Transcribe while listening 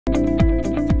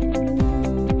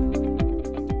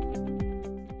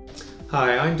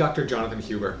Hi, I'm Dr. Jonathan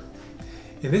Huber.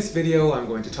 In this video, I'm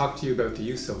going to talk to you about the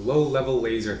use of low-level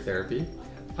laser therapy,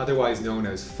 otherwise known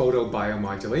as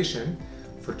photobiomodulation,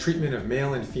 for treatment of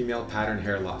male and female pattern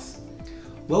hair loss.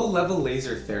 Low-level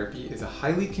laser therapy is a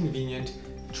highly convenient,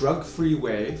 drug-free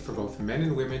way for both men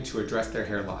and women to address their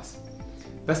hair loss.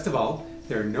 Best of all,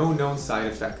 there are no known side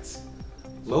effects.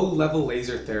 Low-level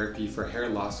laser therapy for hair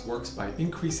loss works by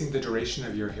increasing the duration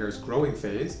of your hair's growing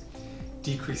phase,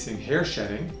 decreasing hair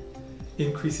shedding,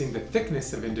 increasing the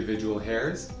thickness of individual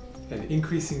hairs, and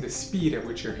increasing the speed at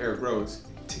which your hair grows.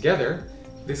 Together,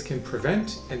 this can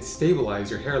prevent and stabilize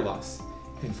your hair loss,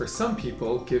 and for some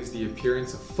people gives the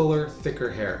appearance of fuller, thicker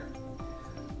hair.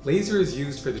 Lasers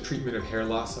used for the treatment of hair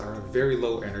loss are of very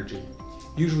low energy,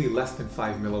 usually less than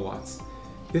 5 milliwatts.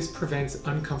 This prevents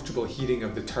uncomfortable heating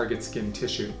of the target skin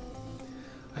tissue.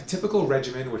 A typical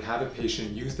regimen would have a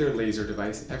patient use their laser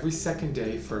device every second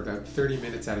day for about 30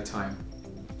 minutes at a time.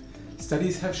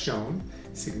 Studies have shown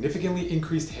significantly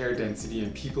increased hair density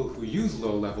in people who use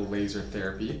low-level laser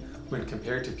therapy when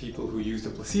compared to people who used a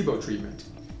placebo treatment.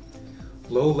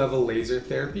 Low-level laser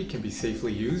therapy can be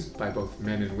safely used by both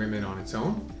men and women on its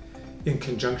own, in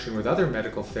conjunction with other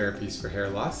medical therapies for hair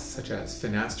loss such as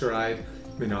finasteride,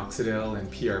 minoxidil,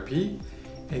 and PRP,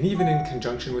 and even in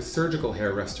conjunction with surgical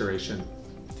hair restoration.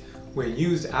 When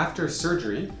used after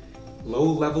surgery,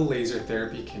 low-level laser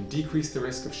therapy can decrease the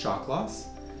risk of shock loss,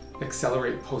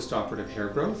 accelerate post-operative hair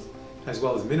growth, as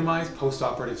well as minimize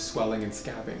post-operative swelling and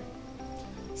scabbing.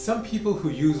 Some people who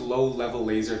use low-level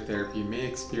laser therapy may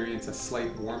experience a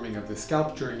slight warming of the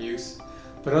scalp during use,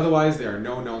 but otherwise there are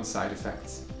no known side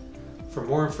effects. For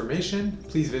more information,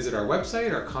 please visit our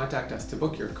website or contact us to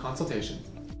book your consultation.